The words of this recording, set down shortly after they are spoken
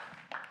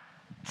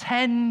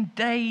10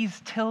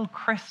 days till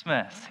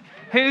Christmas.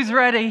 Who's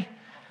ready?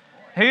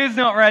 Who's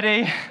not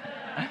ready?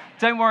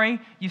 Don't worry,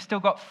 you've still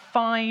got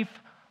 5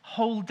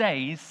 whole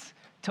days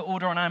to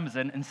order on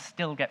Amazon and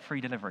still get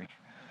free delivery.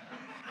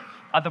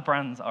 Other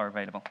brands are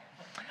available.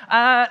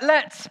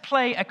 Let's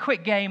play a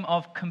quick game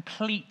of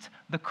Complete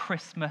the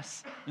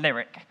Christmas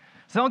Lyric.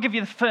 So I'll give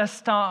you the first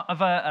start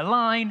of a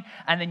line,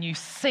 and then you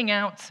sing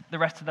out the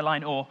rest of the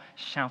line, or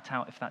shout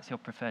out if that's your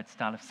preferred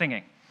style of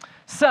singing.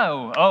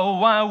 So,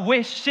 oh, I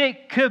wish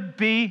it could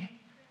be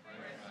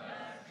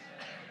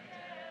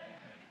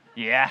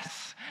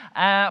yes.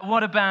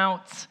 What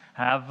about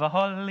have a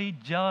holly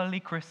jolly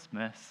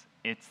Christmas?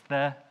 It's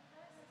the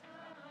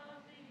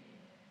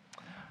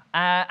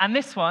and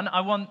this one,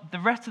 I want the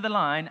rest of the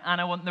line,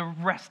 and I want the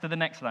rest of the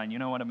next line. You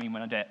know what I mean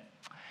when I do it.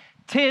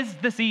 'Tis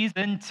the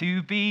season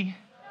to be.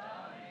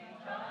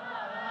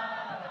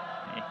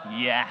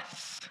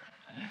 Yes.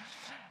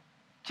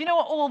 Do you know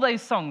what all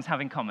those songs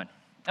have in common?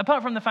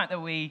 Apart from the fact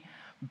that we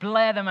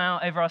blare them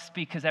out over our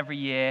speakers every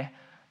year,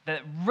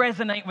 that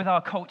resonate with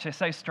our culture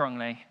so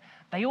strongly,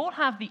 they all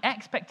have the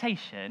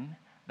expectation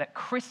that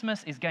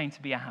Christmas is going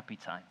to be a happy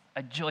time,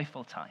 a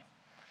joyful time.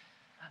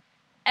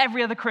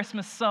 Every other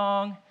Christmas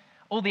song,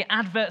 all the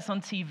adverts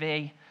on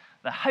TV,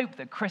 the hope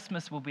that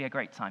Christmas will be a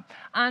great time.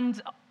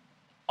 And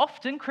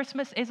often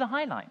Christmas is a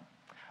highlight.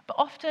 But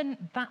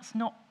often that's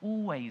not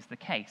always the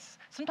case.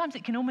 Sometimes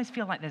it can almost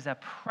feel like there's a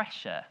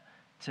pressure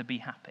to be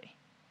happy.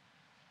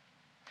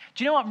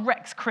 Do you know what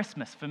wrecks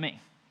Christmas for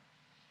me?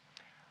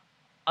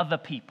 Other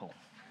people.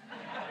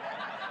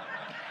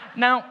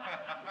 Now,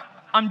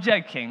 I'm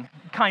joking,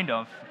 kind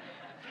of.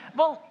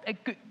 Well,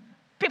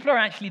 people are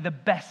actually the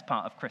best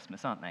part of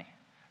Christmas, aren't they?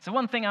 So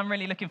one thing I'm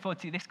really looking forward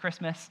to this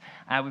Christmas,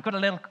 we've got a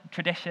little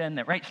tradition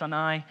that Rachel and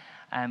I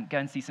go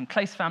and see some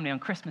close family on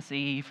Christmas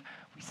Eve.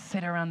 We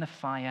sit around the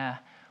fire.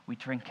 We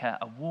drink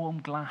a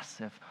warm glass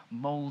of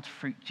mulled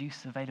fruit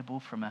juice available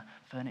from a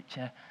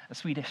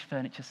Swedish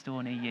furniture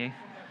store near you.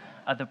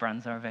 Other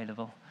brands are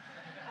available.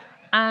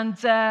 And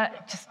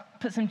just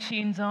put some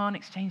tunes on,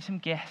 exchange some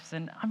gifts,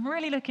 and I'm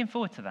really looking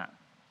forward to that.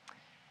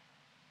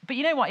 But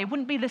you know what? It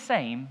wouldn't be the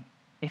same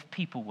if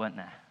people weren't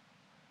there.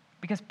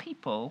 Because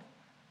people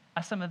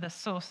are some of the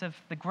source of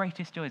the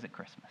greatest joys at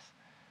Christmas.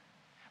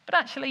 But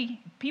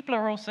actually, people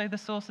are also the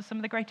source of some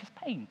of the greatest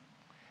pain.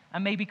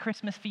 And maybe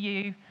Christmas for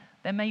you,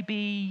 there may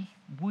be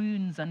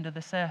wounds under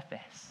the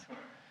surface,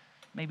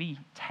 maybe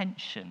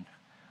tension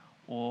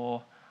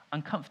or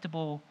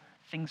uncomfortable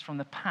things from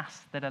the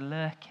past that are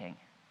lurking,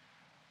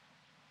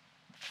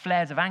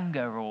 flares of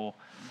anger or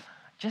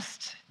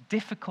just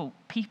difficult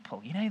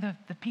people. You know,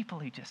 the people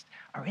who just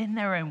are in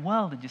their own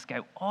world and just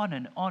go on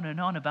and on and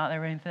on about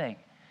their own thing.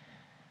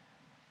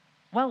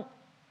 Well,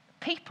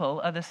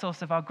 people are the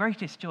source of our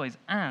greatest joys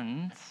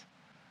and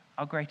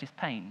our greatest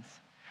pains.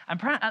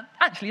 And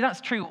actually, that's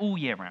true all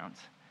year round.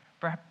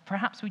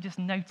 Perhaps we just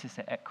notice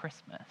it at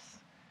Christmas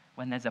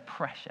when there's a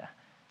pressure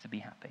to be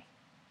happy.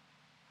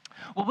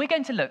 Well, we're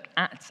going to look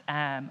at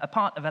a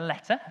part of a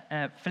letter,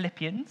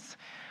 Philippians,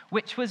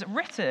 which was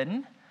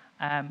written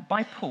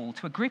by Paul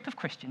to a group of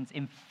Christians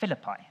in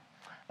Philippi.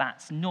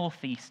 That's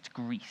northeast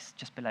Greece,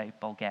 just below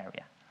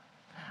Bulgaria.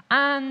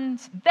 And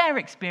they're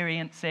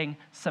experiencing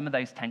some of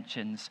those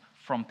tensions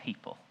from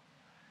people.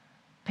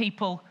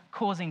 People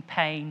causing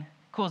pain,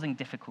 causing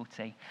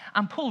difficulty.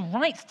 And Paul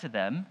writes to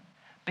them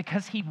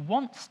because he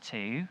wants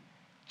to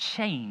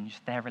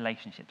change their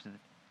relationships with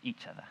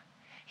each other.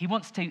 He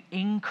wants to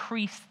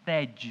increase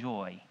their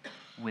joy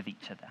with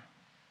each other.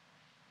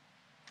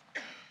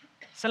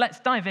 So let's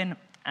dive in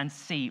and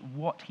see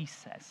what he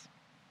says.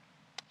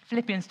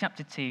 Philippians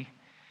chapter 2,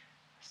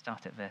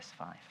 start at verse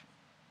 5.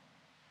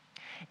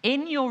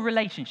 In your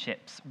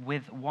relationships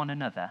with one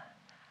another,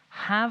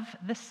 have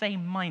the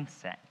same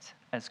mindset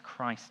as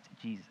Christ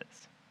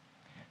Jesus,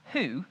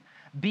 who,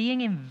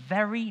 being in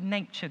very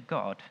nature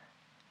God,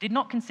 did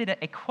not consider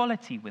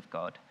equality with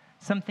God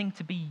something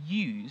to be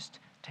used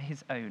to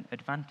his own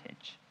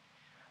advantage.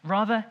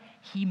 Rather,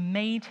 he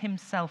made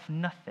himself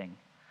nothing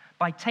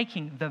by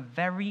taking the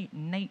very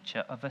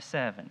nature of a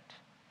servant,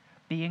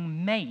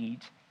 being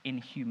made in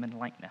human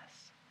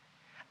likeness.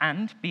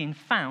 And being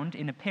found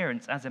in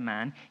appearance as a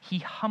man, he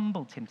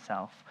humbled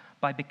himself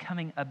by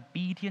becoming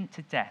obedient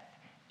to death,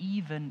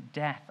 even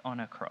death on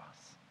a cross.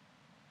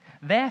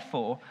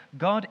 Therefore,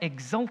 God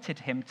exalted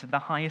him to the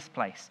highest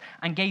place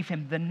and gave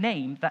him the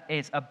name that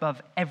is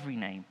above every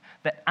name,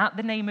 that at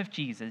the name of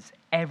Jesus,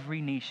 every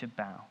knee should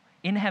bow,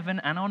 in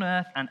heaven and on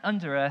earth and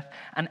under earth,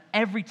 and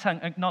every tongue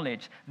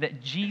acknowledge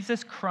that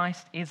Jesus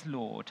Christ is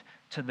Lord,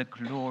 to the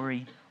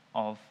glory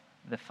of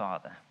the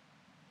Father.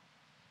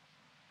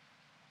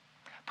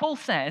 Paul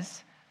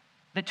says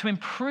that to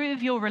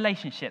improve your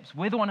relationships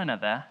with one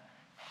another,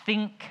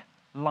 think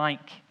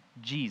like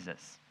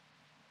Jesus.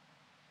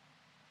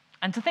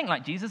 And to think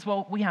like Jesus,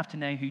 well, we have to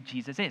know who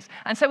Jesus is.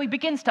 And so he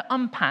begins to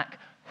unpack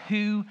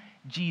who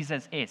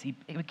Jesus is. He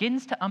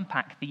begins to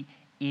unpack the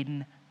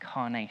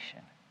incarnation.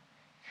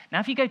 Now,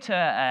 if you go to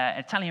an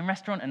Italian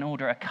restaurant and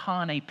order a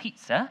carne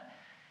pizza,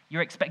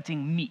 you're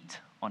expecting meat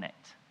on it.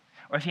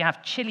 Or if you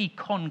have chili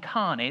con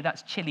carne,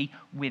 that's chili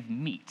with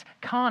meat.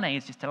 Carne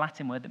is just a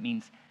Latin word that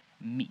means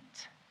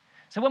meat.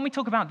 So when we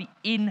talk about the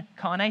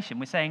incarnation,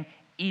 we're saying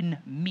in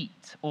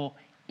meat or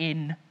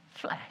in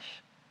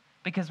flesh,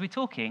 because we're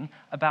talking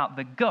about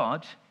the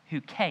God who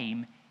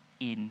came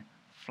in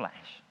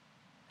flesh.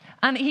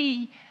 And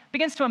he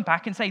begins to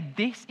unpack and say,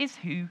 this is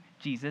who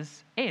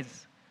Jesus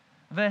is.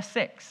 Verse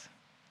 6,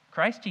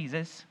 Christ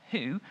Jesus,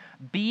 who,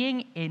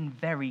 being in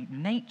very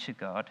nature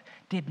God,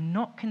 did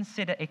not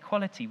consider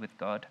equality with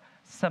God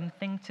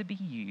something to be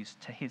used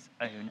to his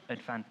own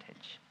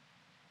advantage.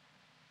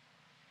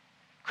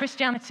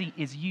 Christianity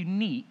is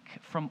unique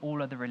from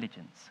all other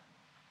religions.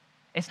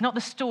 It's not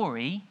the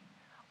story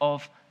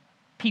of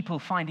people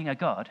finding a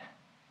God.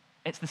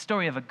 It's the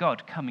story of a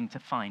God coming to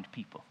find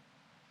people.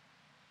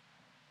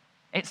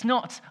 It's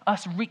not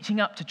us reaching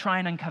up to try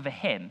and uncover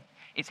him.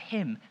 It's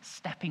him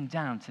stepping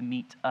down to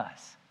meet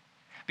us.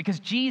 Because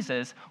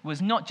Jesus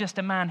was not just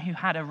a man who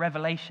had a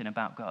revelation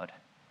about God.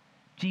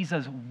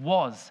 Jesus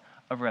was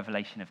a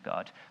revelation of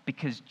God,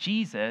 because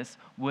Jesus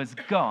was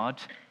God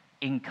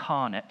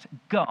incarnate,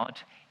 God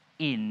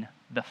in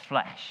the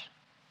flesh.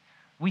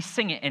 We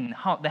sing it in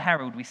Hark the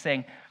Herald. We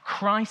sing,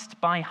 Christ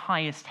by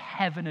highest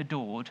heaven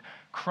adored,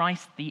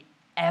 Christ the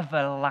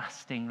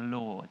everlasting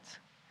Lord.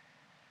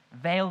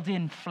 Veiled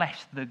in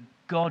flesh the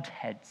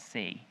Godhead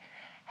see,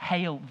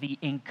 hail the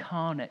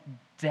incarnate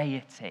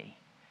deity.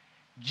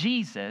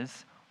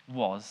 Jesus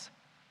was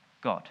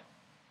God.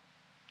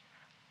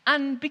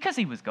 And because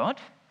he was God,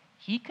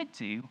 he could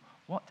do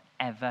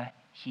whatever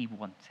he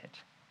wanted.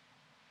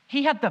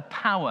 He had the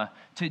power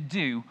to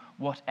do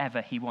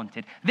whatever he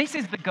wanted. This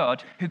is the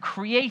God who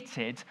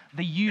created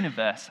the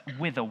universe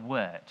with a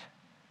word,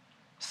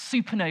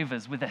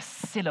 supernovas with a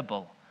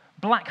syllable,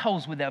 black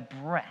holes with a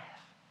breath.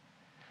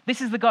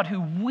 This is the God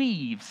who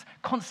weaves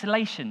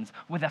constellations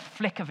with a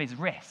flick of his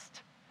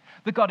wrist,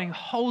 the God who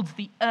holds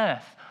the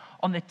earth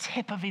on the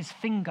tip of his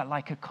finger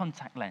like a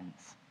contact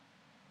lens,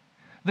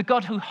 the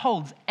God who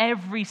holds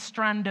every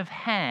strand of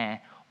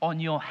hair on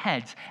your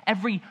head,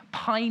 every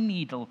pine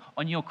needle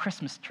on your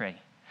Christmas tree,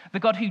 the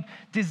God who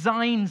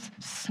designs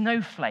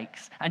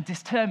snowflakes and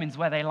determines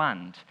where they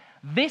land.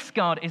 This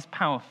God is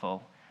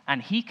powerful,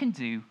 and he can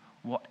do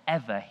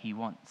whatever he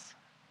wants.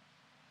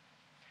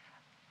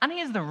 And he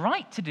has the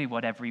right to do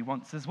whatever he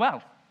wants as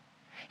well.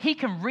 He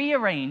can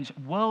rearrange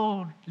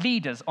world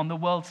leaders on the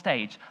world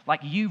stage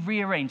like you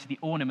rearrange the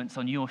ornaments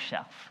on your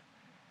shelf.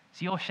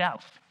 It's your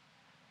shelf.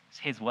 It's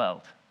his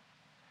world.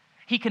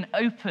 He can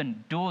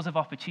open doors of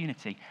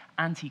opportunity,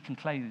 and he can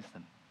close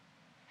them.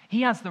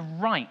 He has the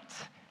right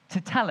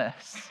to tell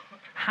us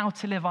how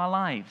to live our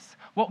lives,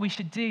 what we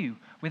should do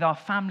with our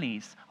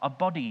families, our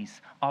bodies,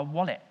 our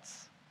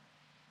wallets.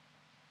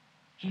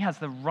 He has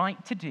the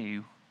right to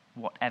do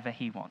whatever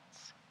he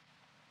wants.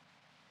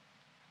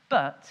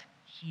 But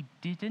he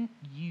didn't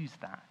use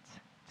that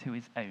to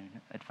his own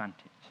advantage.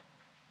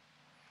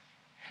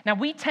 Now,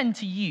 we tend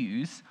to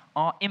use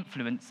our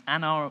influence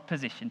and our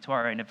position to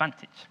our own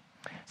advantage.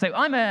 So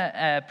I'm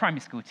a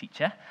primary school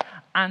teacher,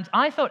 and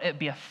I thought it would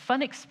be a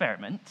fun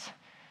experiment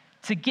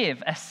to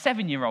give a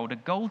 7-year-old a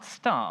gold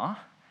star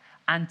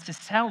and to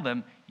tell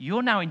them,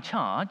 you're now in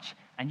charge,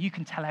 and you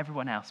can tell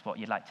everyone else what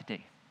you'd like to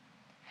do.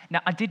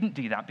 Now, I didn't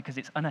do that because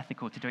it's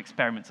unethical to do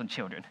experiments on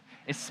children,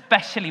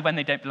 especially when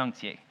they don't belong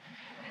to you.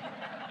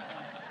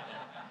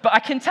 But I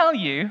can tell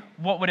you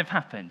what would have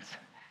happened.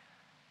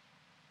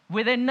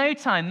 Within no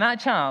time,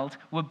 that child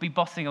would be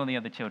bossing all the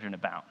other children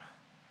about.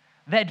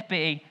 They'd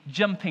be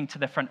jumping to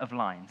the front of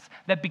lines.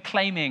 They'd be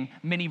claiming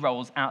mini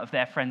rolls out of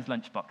their friends'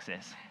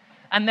 lunchboxes.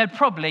 And they'd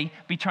probably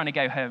be trying to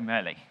go home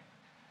early.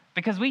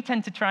 Because we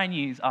tend to try and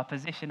use our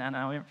position and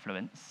our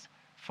influence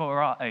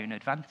for our own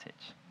advantage.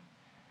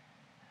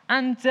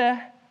 And,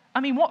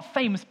 what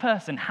famous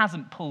person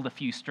hasn't pulled a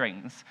few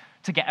strings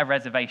to get a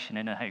reservation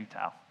in a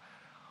hotel,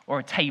 or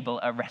a table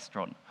at a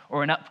restaurant,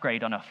 or an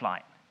upgrade on a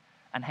flight?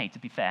 And hey, to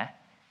be fair,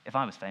 if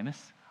I was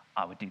famous,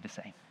 I would do the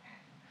same.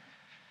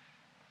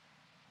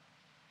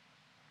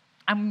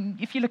 And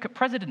if you look at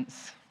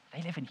presidents,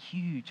 they live in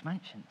huge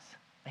mansions.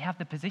 They have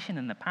the position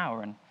and the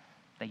power, and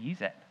they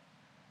use it.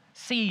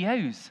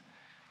 CEOs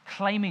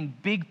claiming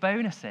big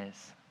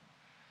bonuses.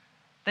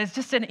 There's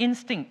just an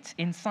instinct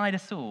inside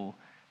us all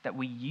that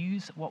we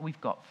use what we've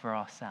got for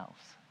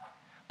ourselves.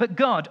 But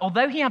God,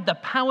 although he had the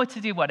power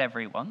to do whatever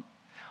he wants,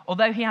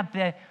 although he had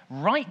the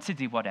right to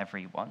do whatever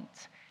he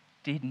wants,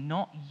 did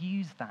not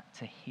use that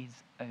to his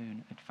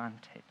own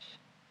advantage.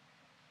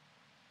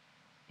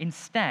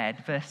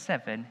 Instead, verse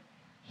 7,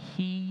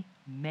 he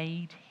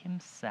made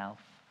himself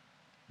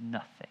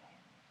nothing.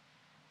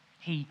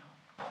 He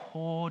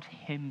poured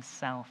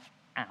himself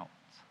out.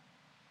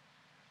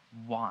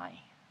 Why?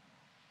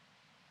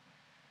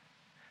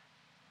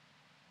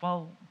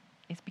 Well,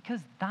 it's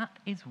because that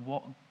is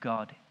what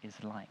God is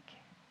like.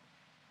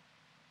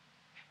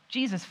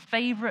 Jesus'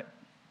 favorite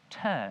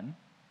term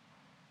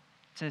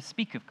to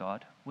speak of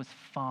God was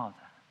Father.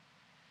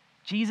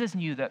 Jesus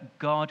knew that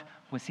God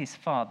was his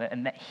Father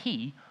and that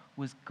he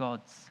was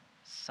God's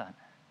Son.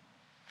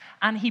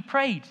 And he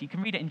prayed, you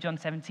can read it in John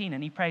 17,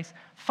 and he prays,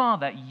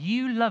 Father,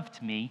 you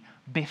loved me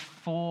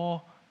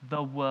before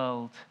the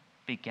world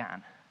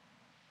began.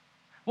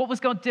 What was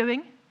God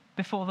doing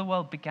before the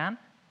world began?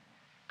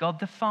 God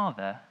the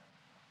Father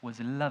was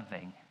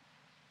loving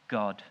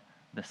God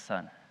the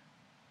Son.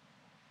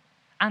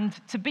 And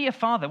to be a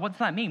father, what does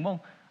that mean?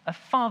 Well, a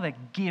father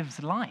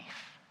gives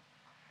life.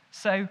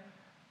 So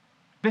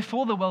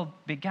before the world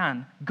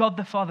began, God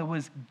the Father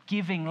was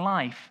giving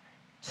life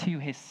to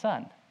his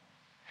Son.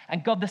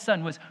 And God the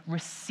Son was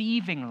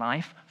receiving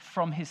life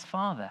from his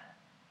Father.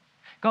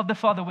 God the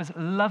Father was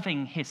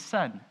loving his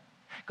Son.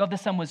 God the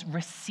Son was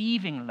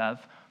receiving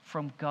love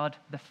from God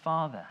the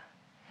Father.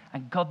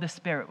 And God the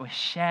Spirit was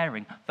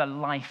sharing the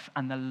life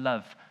and the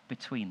love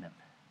between them.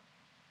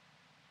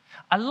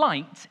 A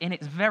light, in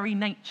its very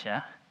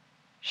nature,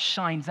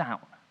 shines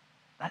out.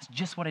 That's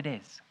just what it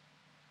is.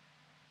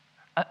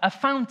 A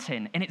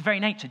fountain, in its very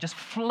nature, just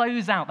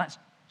flows out. That's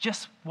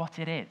just what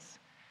it is.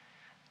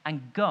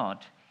 And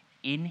God,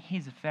 in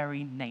his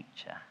very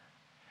nature,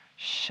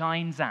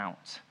 shines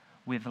out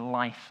with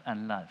life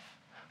and love,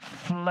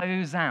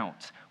 flows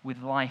out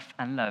with life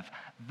and love.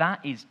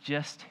 That is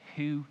just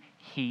who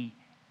he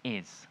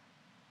is.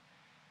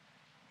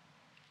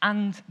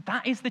 And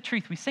that is the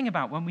truth we sing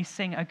about when we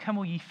sing, O come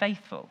all ye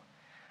faithful.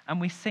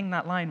 And we sing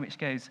that line which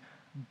goes,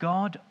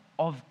 God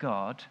of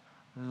God,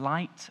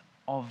 light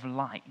of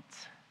light.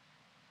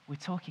 We're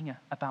talking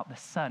about the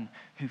Son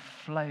who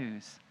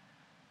flows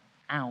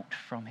out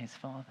from his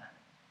Father.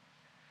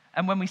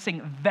 And when we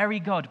sing, very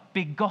God,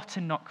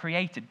 begotten, not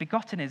created.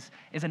 Begotten is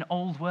an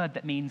old word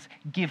that means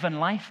given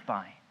life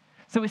by.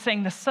 So we're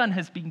saying the Son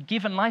has been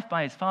given life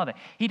by his Father.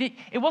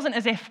 It wasn't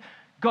as if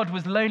God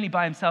was lonely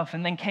by himself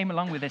and then came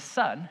along with his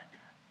Son.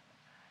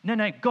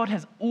 No, God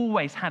has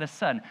always had a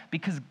Son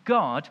because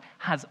God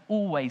has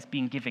always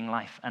been giving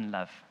life and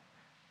love.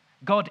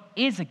 God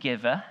is a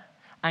giver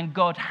and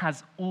God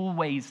has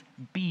always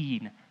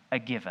been a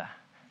giver.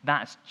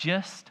 That's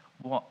just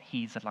what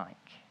he's like.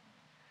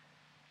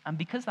 And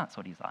because that's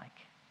what he's like,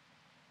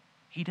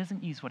 he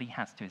doesn't use what he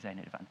has to his own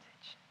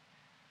advantage,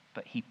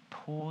 but he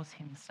pours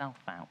himself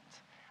out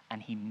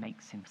and he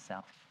makes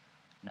himself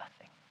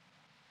nothing.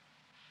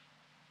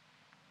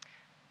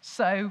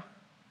 So,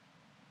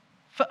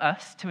 for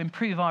us to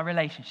improve our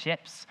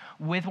relationships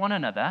with one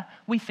another,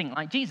 we think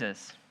like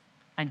Jesus.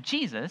 And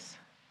Jesus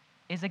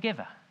is a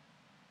giver.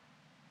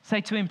 So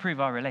to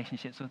improve our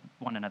relationships with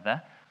one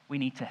another, we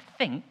need to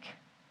think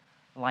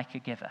like a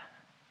giver.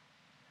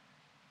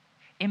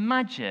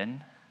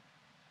 Imagine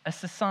a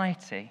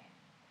society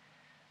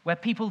where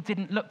people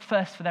didn't look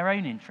first for their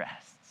own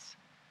interests,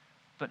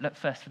 but looked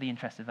first for the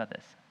interests of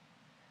others.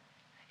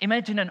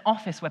 Imagine an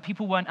office where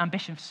people weren't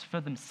ambitious for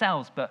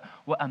themselves, but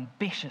were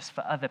ambitious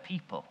for other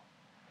people.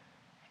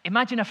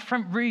 Imagine a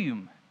front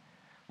room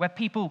where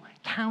people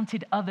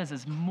counted others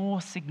as more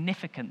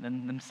significant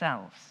than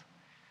themselves.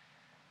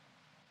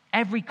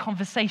 Every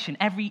conversation,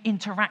 every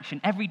interaction,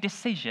 every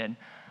decision,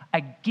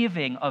 a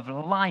giving of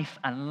life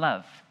and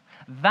love.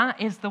 That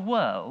is the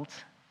world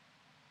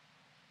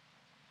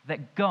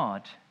that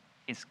God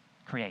is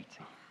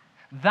creating.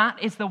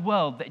 That is the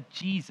world that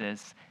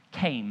Jesus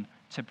came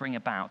to bring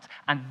about.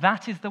 And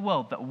that is the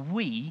world that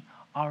we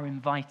are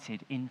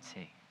invited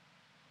into.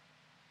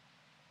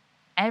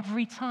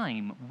 Every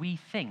time we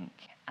think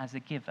as a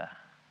giver,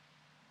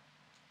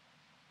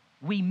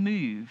 we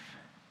move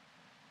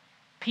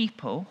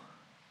people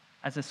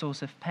as a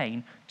source of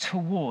pain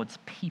towards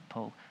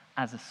people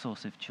as a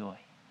source of joy.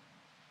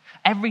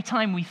 Every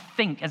time we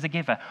think as a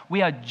giver,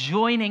 we are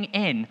joining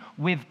in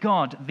with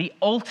God, the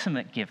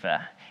ultimate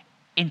giver,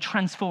 in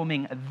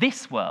transforming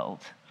this world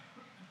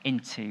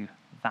into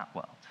that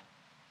world.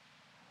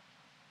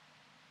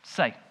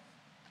 So,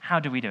 how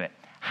do we do it?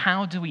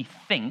 How do we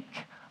think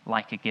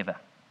like a giver?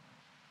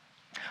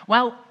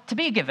 Well, to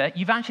be a giver,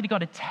 you've actually got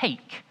to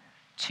take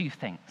two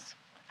things.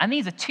 And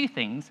these are two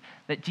things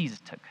that Jesus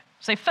took.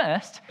 So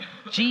first,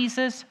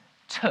 Jesus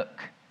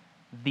took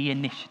the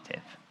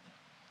initiative.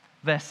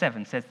 Verse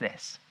 7 says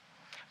this,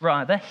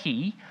 rather,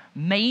 he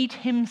made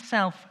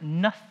himself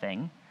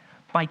nothing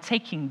by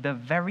taking the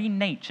very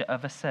nature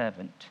of a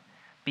servant,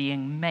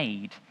 being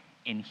made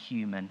in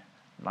human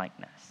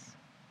likeness.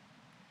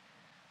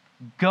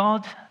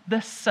 God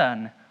the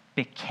Son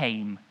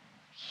became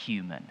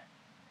human,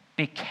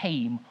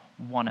 became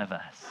one of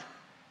us.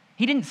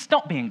 He didn't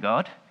stop being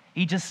God,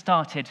 he just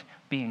started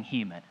being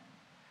human.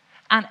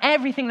 And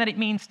everything that it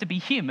means to be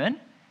human,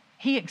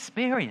 he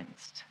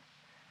experienced.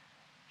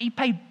 He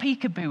played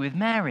peekaboo with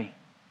Mary.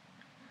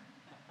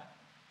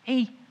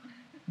 He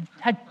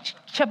had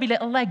chubby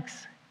little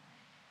legs.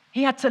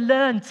 He had to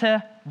learn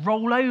to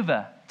roll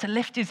over, to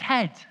lift his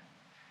head.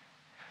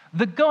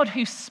 The God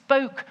who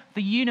spoke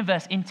the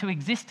universe into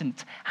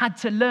existence had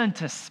to learn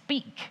to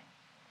speak.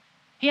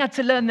 He had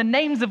to learn the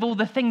names of all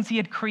the things he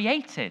had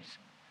created.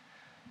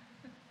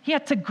 He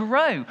had to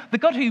grow. The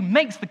God who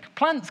makes the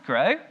plants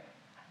grow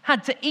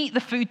had to eat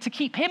the food to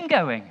keep him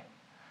going.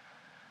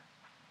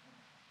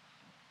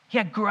 He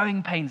had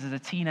growing pains as a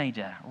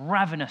teenager,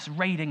 ravenous,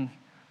 raiding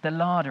the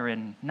larder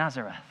in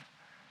Nazareth.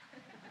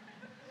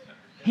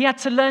 He had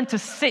to learn to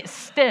sit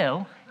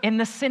still in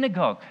the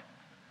synagogue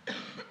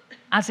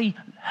as he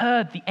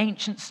heard the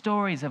ancient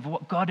stories of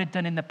what God had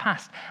done in the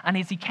past, and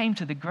as he came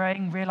to the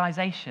growing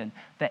realization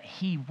that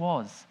he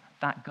was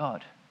that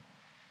God.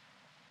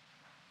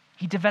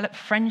 He developed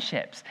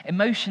friendships,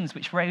 emotions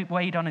which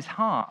weighed on his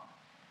heart.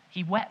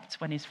 He wept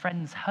when his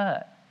friends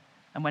hurt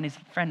and when his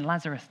friend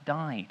Lazarus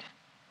died.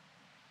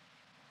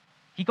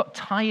 He got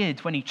tired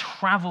when he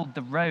traveled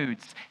the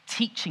roads,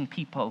 teaching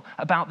people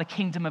about the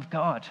kingdom of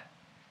God.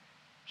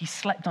 He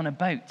slept on a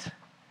boat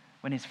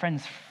when his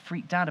friends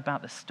freaked out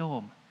about the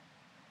storm.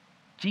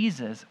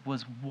 Jesus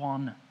was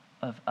one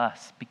of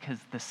us because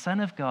the Son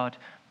of God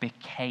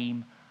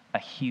became a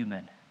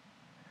human.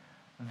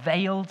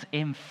 Veiled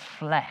in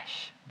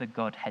flesh, the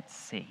Godhead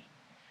see.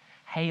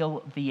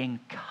 Hail the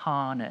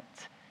incarnate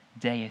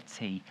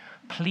deity,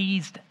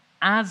 pleased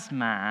as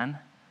man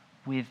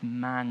with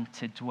man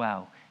to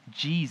dwell.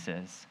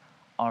 Jesus,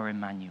 our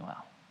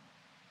Emmanuel.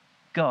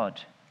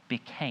 God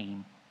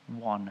became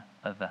one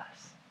of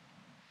us.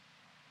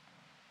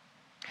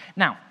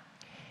 Now,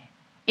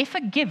 if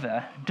a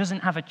giver doesn't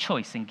have a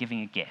choice in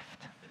giving a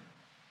gift,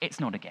 it's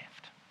not a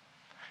gift.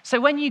 So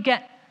when you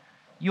get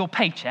your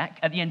paycheck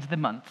at the end of the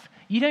month,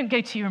 you don't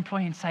go to your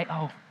employer and say,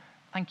 oh,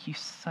 thank you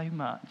so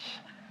much.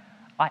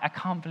 I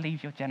can't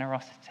believe your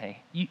generosity.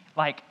 You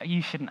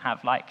shouldn't have.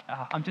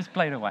 I'm just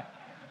blown away.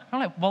 I'm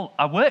like, well,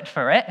 I worked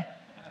for it.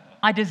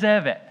 I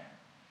deserve it.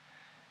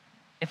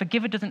 If a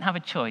giver doesn't have a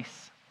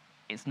choice,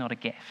 it's not a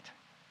gift.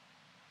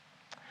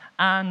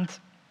 And,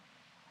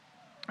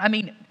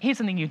 here's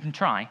something you can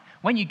try.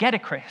 When you get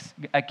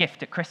a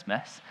gift at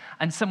Christmas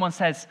and someone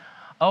says,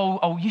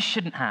 oh, you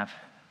shouldn't have,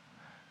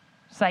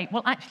 say,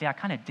 well, actually, I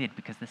kind of did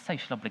because the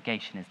social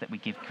obligation is that we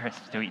give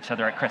gifts to each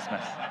other at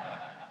Christmas.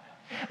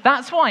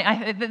 That's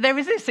why there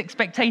is this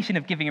expectation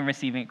of giving and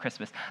receiving at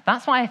Christmas.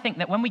 That's why I think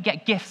that when we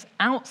get gifts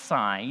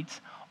outside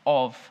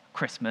of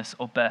Christmas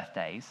or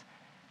birthdays,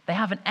 they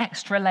have an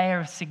extra layer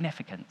of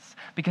significance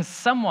because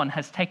someone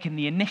has taken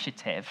the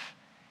initiative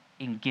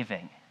in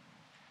giving.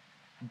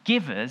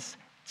 Givers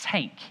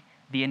take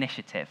the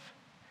initiative,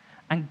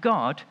 and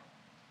God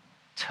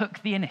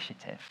took the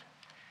initiative.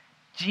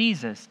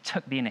 Jesus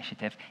took the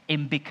initiative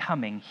in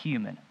becoming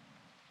human.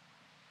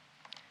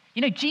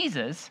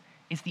 Jesus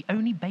is the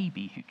only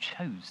baby who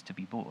chose to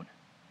be born.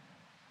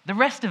 The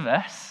rest of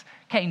us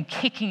came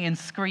kicking and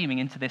screaming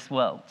into this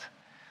world.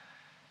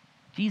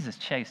 Jesus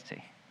chose to.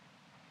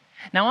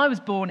 Now, I was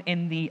born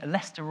in the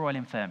Leicester Royal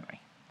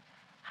Infirmary.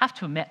 I have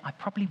to admit, I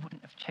probably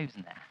wouldn't have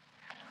chosen there.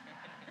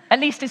 At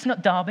least it's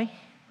not Derby,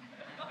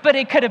 but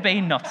it could have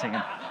been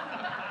Nottingham.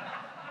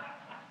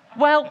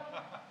 Well,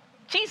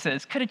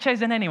 Jesus could have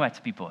chosen anywhere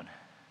to be born,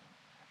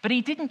 but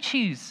he didn't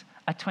choose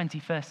a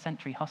 21st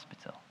century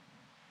hospital.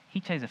 He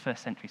chose a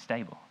first century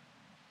stable.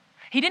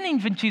 He didn't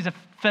even choose a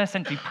first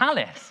century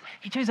palace.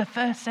 He chose a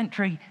first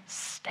century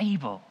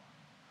stable.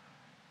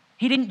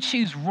 He didn't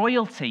choose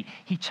royalty.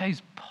 He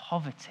chose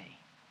poverty.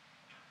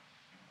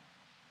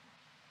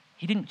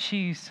 He didn't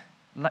choose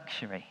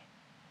luxury.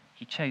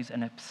 He chose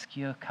an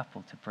obscure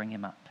couple to bring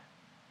him up.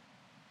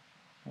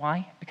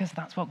 Why? Because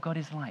that's what God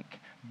is like.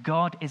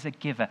 God is a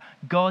giver.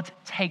 God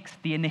takes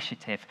the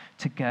initiative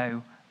to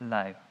go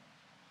low.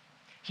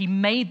 He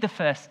made the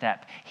first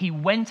step. He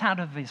went out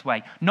of his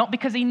way, not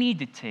because he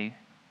needed to,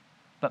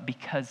 but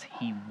because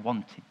he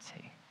wanted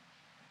to.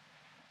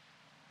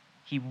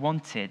 He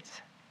wanted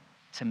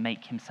to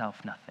make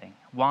himself nothing.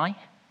 Why?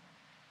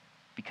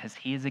 Because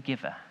he is a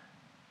giver.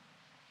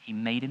 He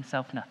made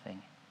himself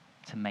nothing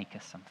to make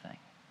us something.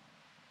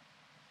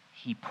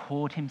 He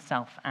poured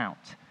himself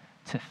out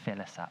to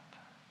fill us up.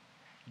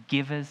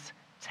 Givers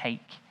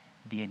take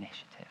the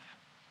initiative.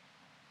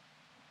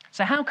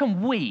 So how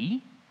can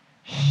we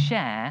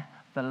share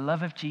the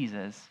love of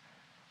Jesus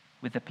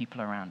with the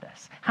people around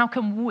us? How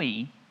can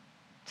we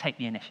take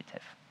the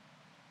initiative?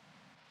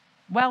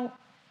 Well,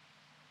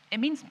 it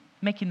means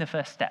making the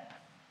first step.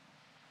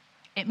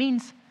 It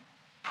means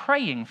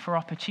praying for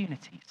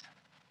opportunities.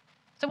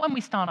 So when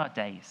we start our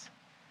days,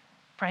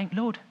 praying,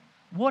 Lord,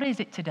 what is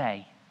it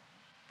today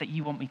that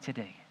you want me to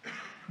do?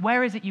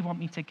 Where is it you want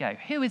me to go?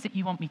 Who is it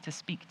you want me to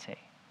speak to?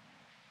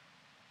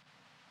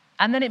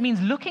 And then it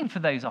means looking for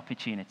those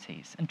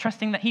opportunities and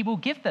trusting that he will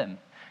give them.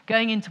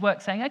 Going into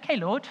work saying, okay,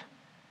 Lord,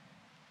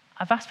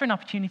 I've asked for an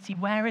opportunity.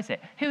 Where is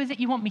it? Who is it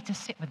you want me to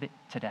sit with it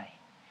today?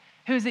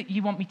 Who is it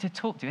you want me to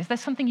talk to? Is there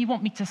something you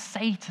want me to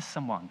say to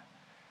someone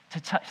to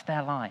touch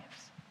their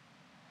lives?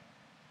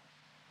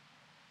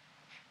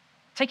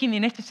 Taking the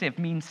initiative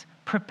means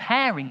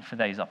preparing for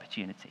those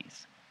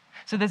opportunities.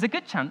 So there's a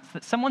good chance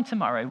that someone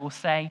tomorrow will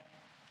say,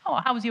 oh,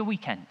 how was your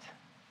weekend?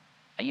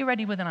 Are you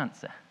ready with an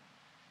answer?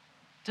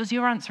 Does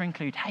your answer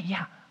include, hey,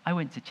 yeah, I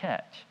went to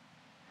church?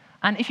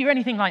 And if you're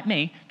anything like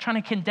me,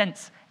 trying to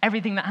condense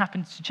everything that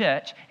happens to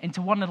church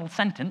into one little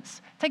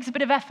sentence takes a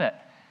bit of effort.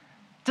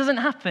 Doesn't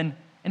happen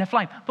in a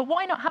flame. But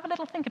why not have a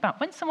little think about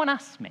when someone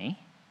asks me,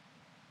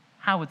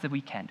 how was the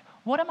weekend?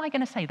 What am I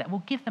going to say that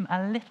will give them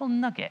a little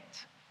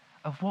nugget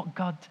of what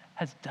God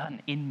has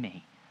done in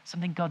me,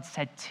 something God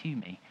said to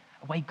me,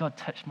 a way God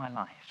touched my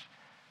life?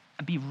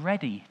 and be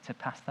ready to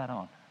pass that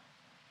on.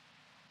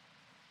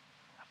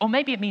 Or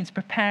maybe it means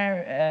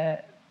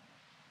preparing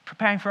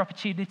for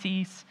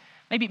opportunities.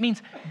 Maybe it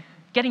means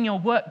getting your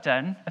work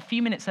done a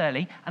few minutes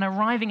early and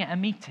arriving at a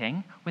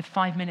meeting with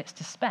 5 minutes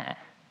to spare,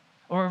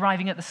 or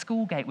arriving at the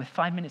school gate with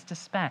 5 minutes to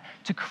spare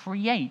to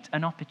create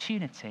an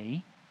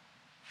opportunity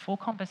for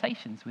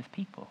conversations with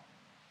people.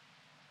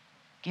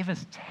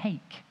 Givers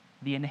take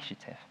the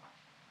initiative.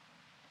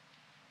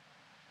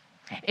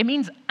 It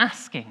means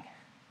asking,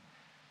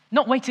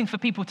 not waiting for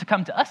people to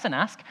come to us and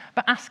ask,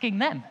 but asking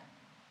them.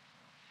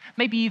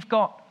 Maybe you've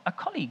got a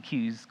colleague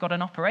who's got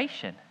an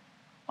operation.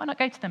 Why not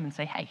go to them and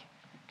say, hey,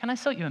 can I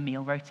sort you a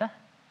meal rota?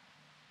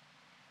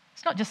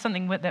 It's not just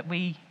something that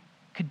we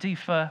could do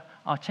for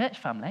our church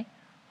family.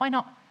 Why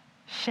not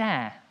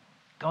share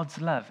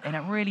God's love in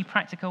a really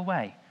practical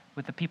way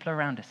with the people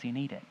around us who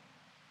need it?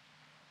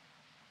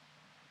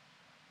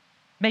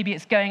 Maybe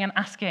it's going and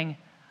asking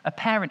a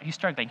parent who's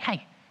struggling,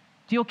 hey,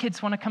 do your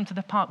kids want to come to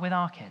the park with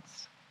our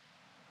kids?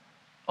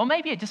 Or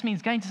maybe it just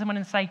means going to someone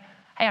and say,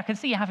 hey, I can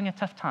see you're having a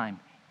tough time.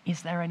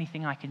 Is there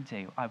anything I can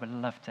do? I would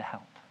love to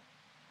help.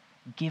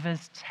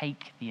 Givers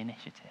take the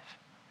initiative.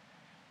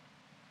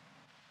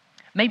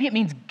 Maybe it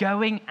means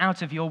going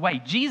out of your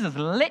way. Jesus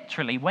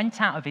literally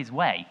went out of his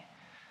way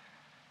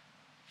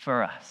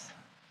for us.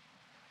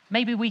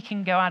 Maybe we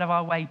can go out of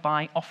our way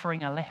by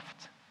offering a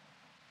lift,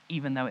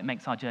 even though it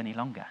makes our journey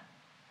longer.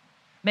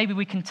 Maybe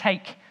we can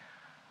take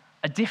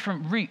a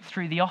different route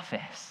through the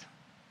office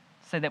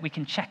so that we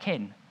can check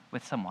in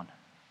with someone.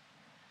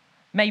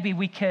 Maybe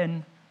we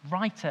can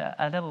write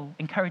a little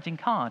encouraging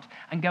card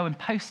and go and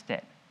post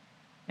it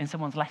in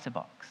someone's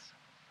letterbox.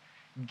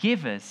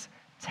 Givers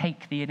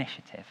take the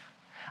initiative.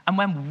 And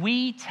when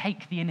we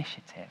take the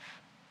initiative,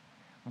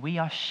 we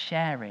are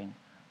sharing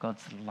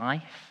God's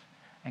life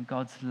and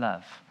God's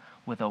love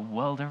with a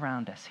world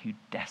around us who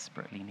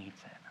desperately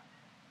needs it.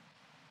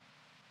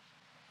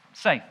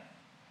 So,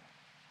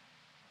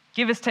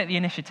 givers take the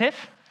initiative.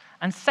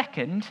 And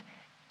second,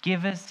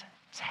 givers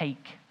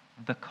take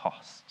the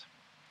cost.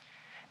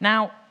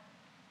 Now,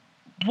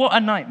 what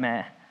a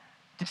nightmare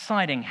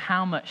deciding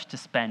how much to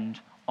spend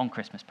on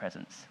Christmas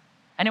presents.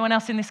 Anyone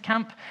else in this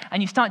camp?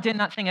 And you start doing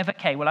that thing of,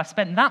 okay, well, I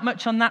spent that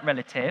much on that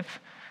relative,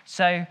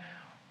 so,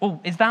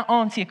 is that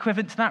auntie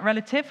equivalent to that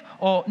relative?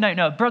 Or, no,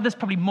 a brother's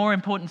probably more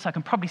important, so I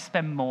can probably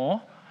spend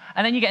more.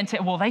 And then you get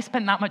into, well, they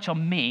spent that much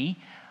on me.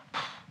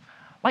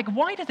 Like,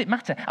 why does it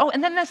matter? Oh,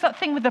 and then there's that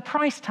thing with the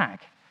price tag.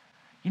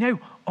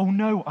 Oh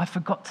no, I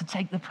forgot to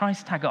take the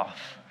price tag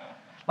off.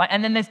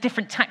 And then there's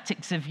different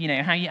tactics of,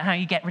 how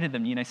you get rid of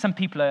them. Some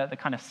people are the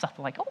kind of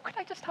subtle, like, oh, could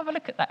I just have a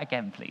look at that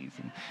again, please?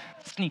 And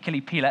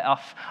sneakily peel it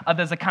off.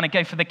 Others are kind of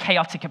go for the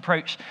chaotic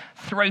approach,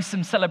 throw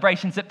some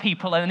celebrations at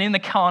people, and in the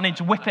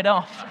carnage, whip it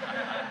off.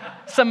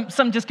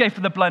 Some just go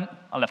for the blunt,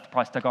 I left the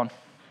price tag on.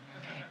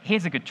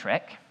 Here's a good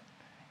trick.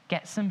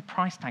 Get some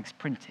price tags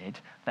printed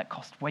that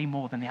cost way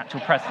more than the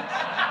actual presents.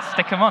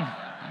 Stick them on.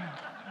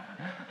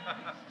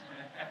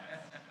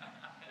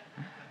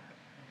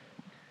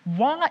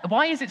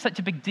 Why is it such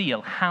a big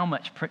deal how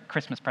much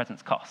Christmas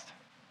presents cost?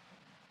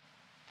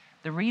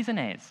 The reason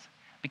is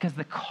because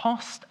the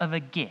cost of a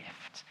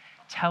gift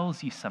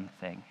tells you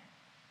something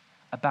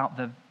about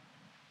the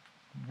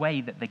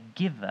way that the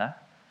giver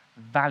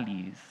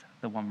values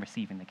the one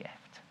receiving the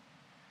gift.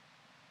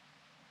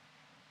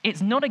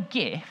 It's not a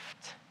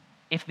gift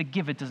if the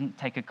giver doesn't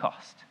take a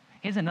cost.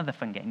 Here's another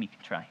fun game you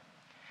can try.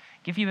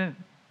 Give your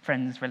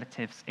friends,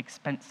 relatives,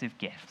 expensive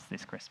gifts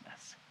this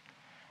Christmas.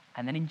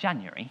 And then in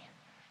January,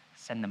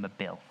 send them a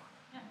bill.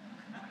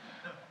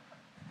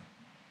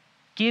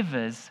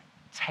 Givers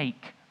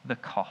take the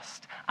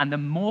cost. And the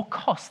more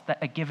cost that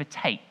a giver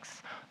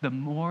takes, the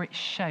more it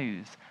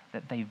shows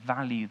that they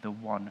value the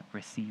one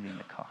receiving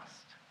the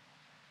cost.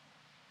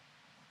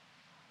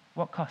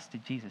 What cost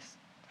did Jesus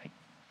take?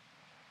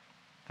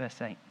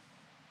 Verse 8.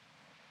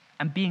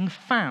 And being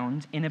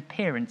found in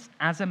appearance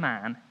as a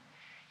man,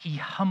 he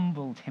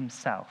humbled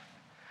himself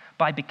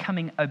by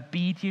becoming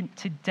obedient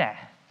to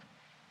death,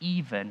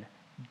 even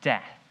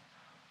death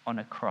on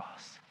a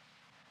cross.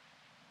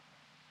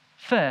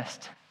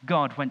 First,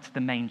 God went to the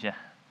manger.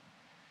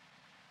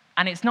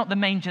 And it's not the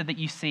manger that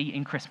you see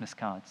in Christmas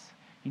cards.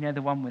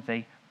 The one with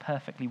the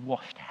perfectly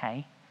washed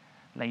hay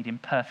laid in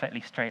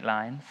perfectly straight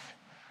lines.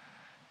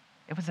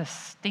 It was a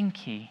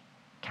stinky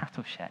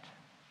cattle shed.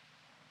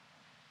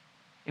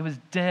 It was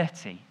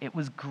dirty. It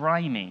was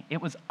grimy.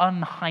 It was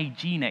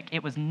unhygienic.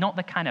 It was not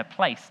the kind of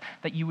place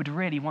that you would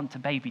really want a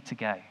baby to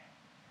go.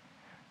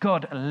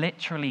 God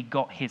literally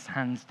got his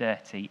hands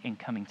dirty in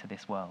coming to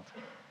this world.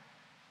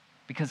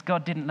 Because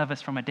God didn't love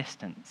us from a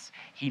distance.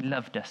 He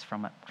loved us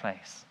from up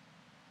close.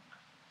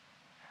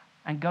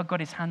 And God got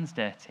his hands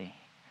dirty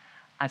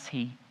as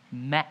he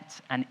met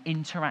and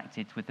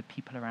interacted with the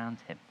people around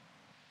him.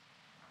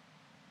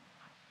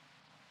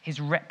 His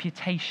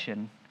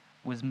reputation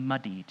was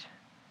muddied.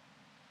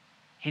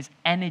 His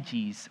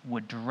energies were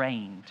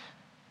drained.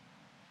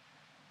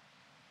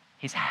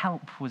 His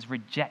help was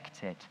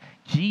rejected.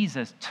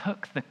 Jesus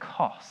took the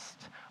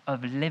cost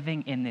of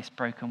living in this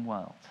broken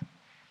world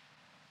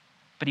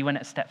But he went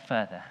a step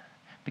further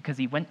because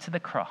he went to the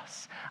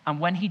cross. And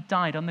when he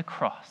died on the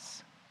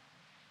cross,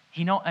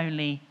 he not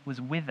only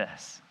was with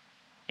us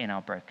in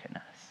our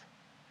brokenness,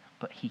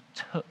 but he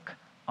took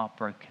our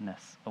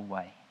brokenness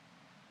away.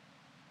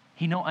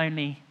 He not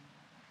only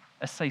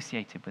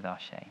associated with our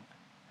shame,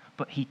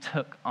 but he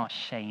took our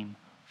shame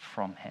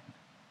from him.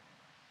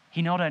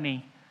 He not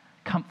only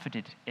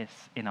comforted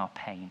us in our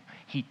pain,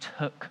 he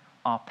took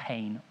our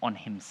pain on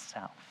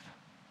himself.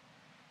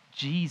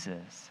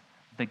 Jesus,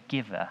 the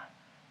giver,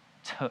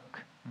 took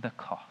the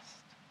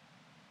cost.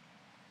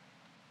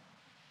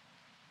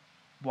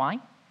 Why?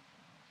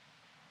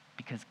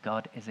 Because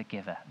God is a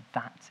giver.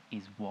 That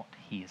is what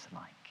he is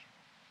like.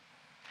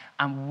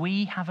 And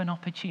we have an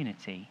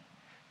opportunity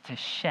to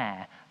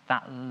share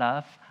that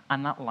love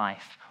and that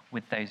life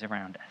with those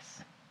around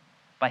us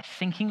by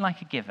thinking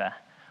like a giver,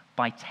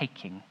 by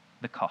taking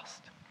the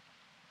cost.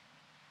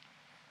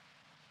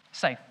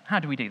 So, how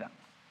do we do that?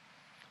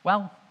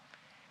 Well,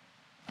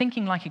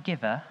 thinking like a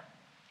giver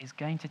is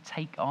going to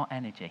take our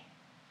energy.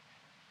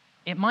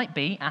 It might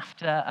be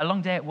after a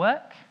long day at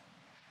work,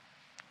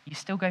 you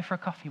still go for a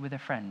coffee with a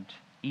friend,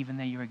 even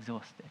though you're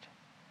exhausted.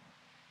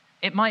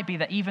 It might be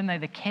that even though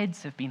the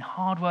kids have been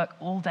hard work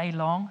all day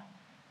long,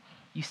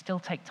 you still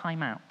take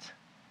time out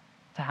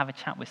to have a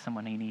chat with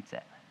someone who needs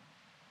it.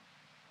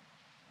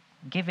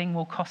 Giving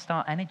will cost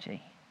our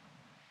energy.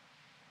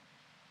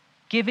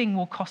 Giving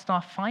will cost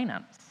our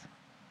finance.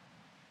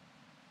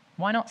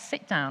 Why not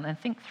sit down and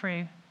think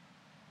through,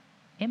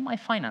 in my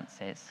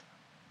finances,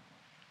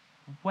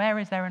 where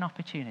is there an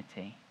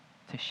opportunity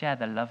to share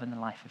the love and the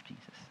life of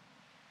Jesus?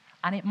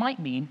 And it might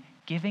mean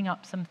giving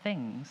up some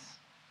things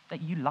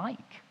that you like.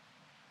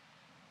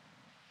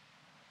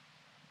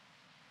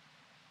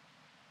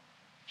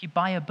 If you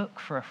buy a book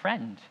for a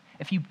friend,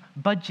 if you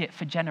budget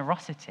for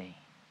generosity,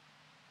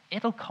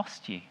 it'll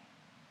cost you.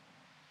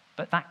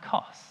 But that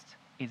cost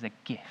is a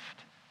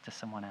gift to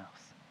someone else.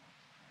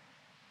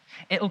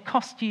 It'll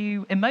cost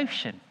you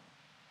emotion.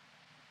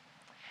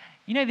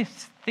 You know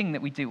this thing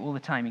that we do all the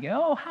time? You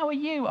go, oh, how are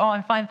you? Oh,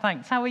 I'm fine,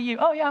 thanks. How are you?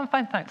 Oh, yeah, I'm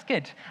fine, thanks.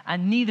 Good.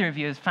 And neither of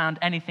you has found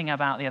anything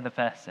about the other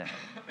person.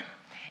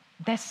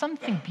 There's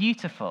something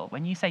beautiful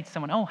when you say to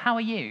someone, oh, how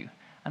are you?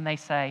 And they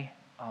say,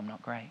 oh, I'm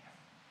not great.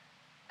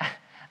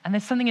 And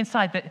there's something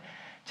inside that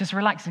just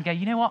relaxes and go,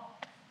 you know what?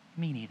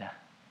 Me neither.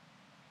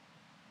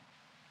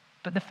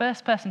 But the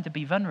first person to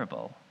be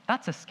vulnerable,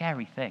 that's a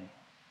scary thing.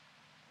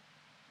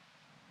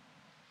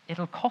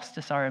 It'll cost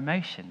us our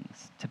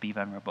emotions to be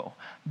vulnerable.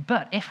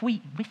 But if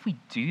we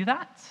do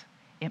that,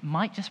 it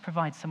might just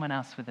provide someone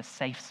else with a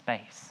safe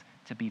space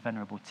to be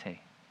vulnerable too.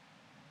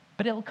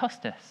 But it'll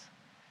cost us,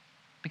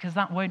 because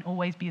that won't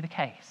always be the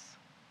case.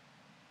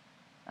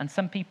 And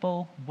some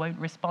people won't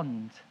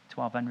respond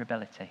to our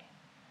vulnerability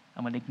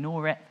and will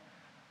ignore it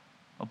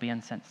or be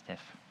insensitive.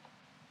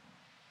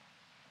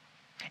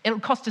 It'll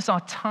cost us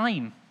our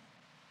time.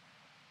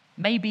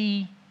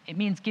 Maybe it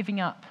means giving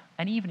up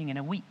an evening in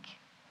a week.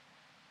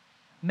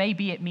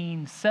 Maybe it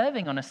means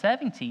serving on a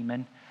serving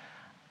team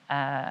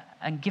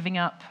and giving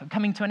up,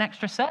 coming to an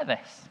extra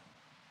service.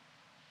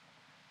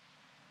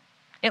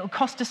 It'll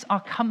cost us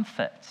our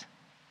comfort.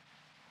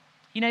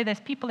 You know, there's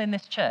people in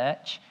this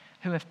church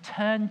who have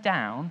turned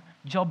down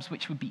jobs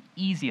which would be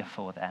easier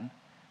for them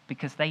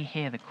because they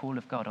hear the call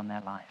of God on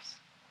their lives.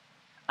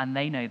 And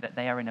they know that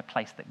they are in a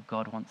place that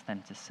God wants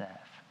them to serve.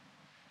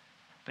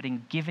 But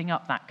in giving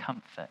up that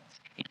comfort,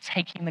 in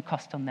taking the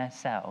cost on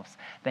themselves,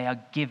 they are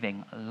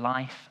giving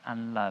life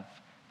and love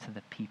to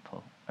the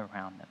people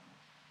around them.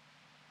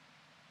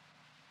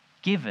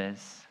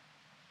 Givers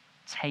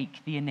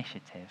take the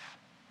initiative,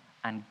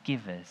 and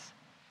givers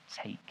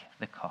take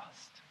the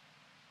cost.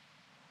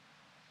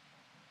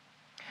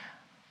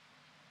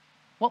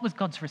 What was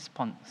God's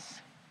response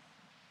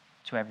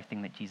to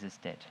everything that Jesus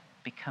did?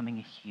 Becoming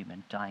a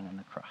human, dying on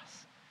the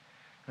cross.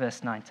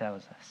 Verse 9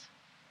 tells us,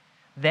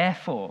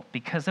 therefore,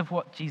 because of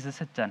what Jesus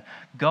had done,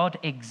 God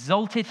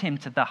exalted him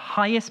to the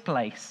highest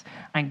place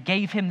and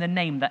gave him the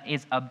name that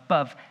is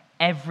above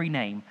every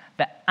name,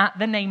 that at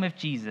the name of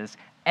Jesus,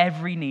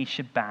 every knee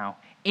should bow,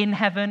 in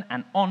heaven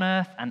and on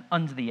earth and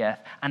under the earth,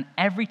 and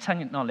every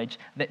tongue acknowledge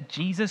that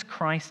Jesus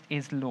Christ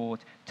is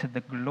Lord, to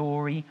the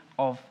glory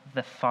of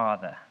the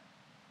Father.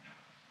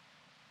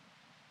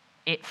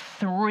 It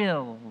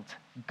thrilled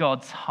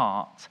God's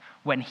heart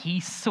when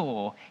he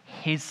saw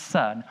his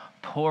son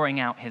pouring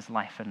out his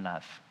life and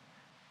love.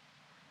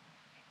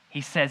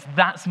 He says,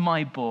 that's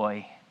my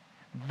boy.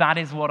 That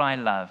is what I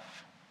love.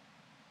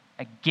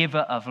 A giver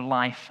of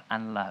life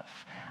and love.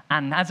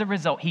 And as a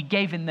result, he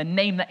gave him the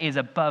name that is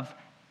above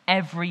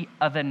every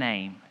other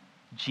name,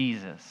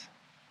 Jesus.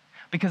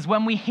 Because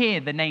when we hear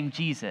the name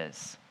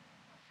Jesus,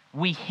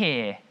 we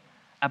hear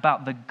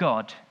about the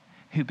God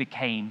who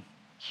became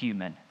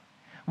human.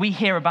 We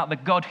hear about the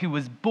God who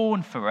was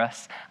born for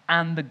us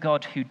and the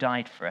God who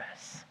died for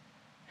us.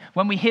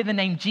 When we hear the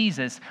name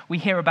Jesus, we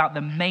hear about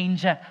the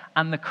manger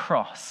and the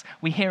cross.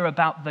 We hear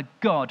about the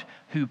God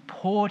who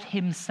poured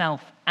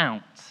himself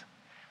out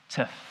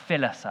to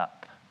fill us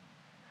up.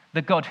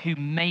 The God who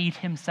made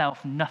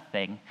himself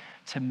nothing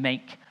to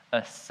make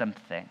us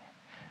something.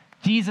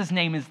 Jesus'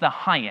 name is the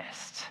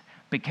highest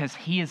because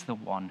he is the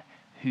one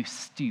who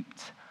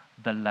stooped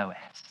the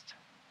lowest.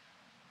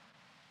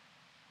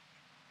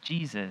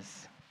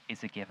 Jesus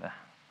is a giver.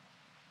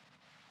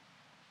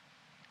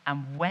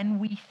 And when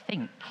we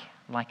think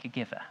like a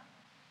giver,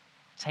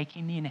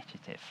 taking the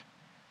initiative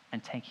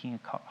and taking a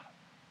cost,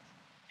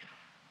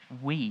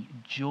 we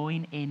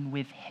join in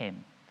with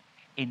him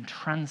in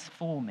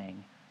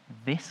transforming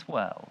this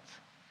world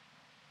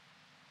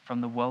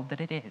from the world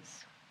that it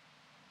is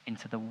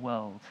into the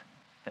world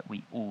that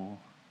we all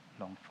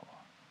long for.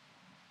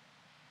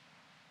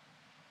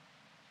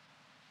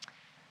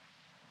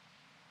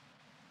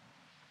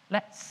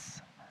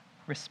 Let's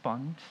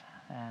respond.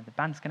 The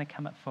band's going to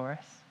come up for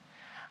us.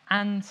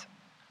 And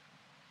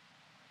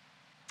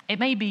it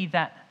may be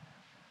that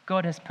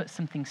God has put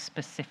something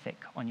specific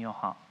on your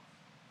heart.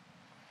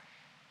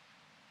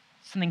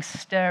 Something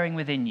stirring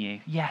within you.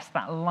 Yes,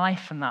 that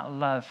life and that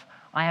love,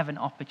 I have an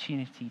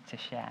opportunity to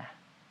share.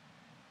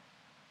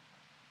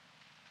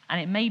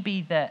 And it may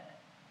be that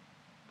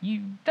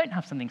you don't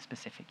have something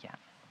specific yet.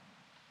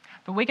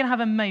 But we're going to have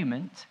a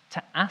moment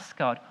to ask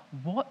God,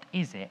 what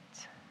is it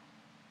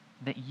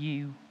that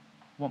you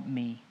want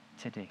me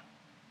to do?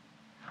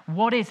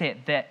 What is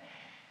it that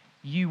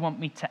you want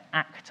me to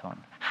act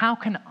on? How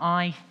can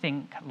I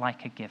think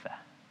like a giver?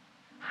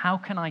 How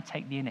can I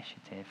take the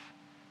initiative?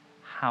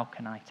 How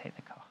can I take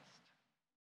the cost?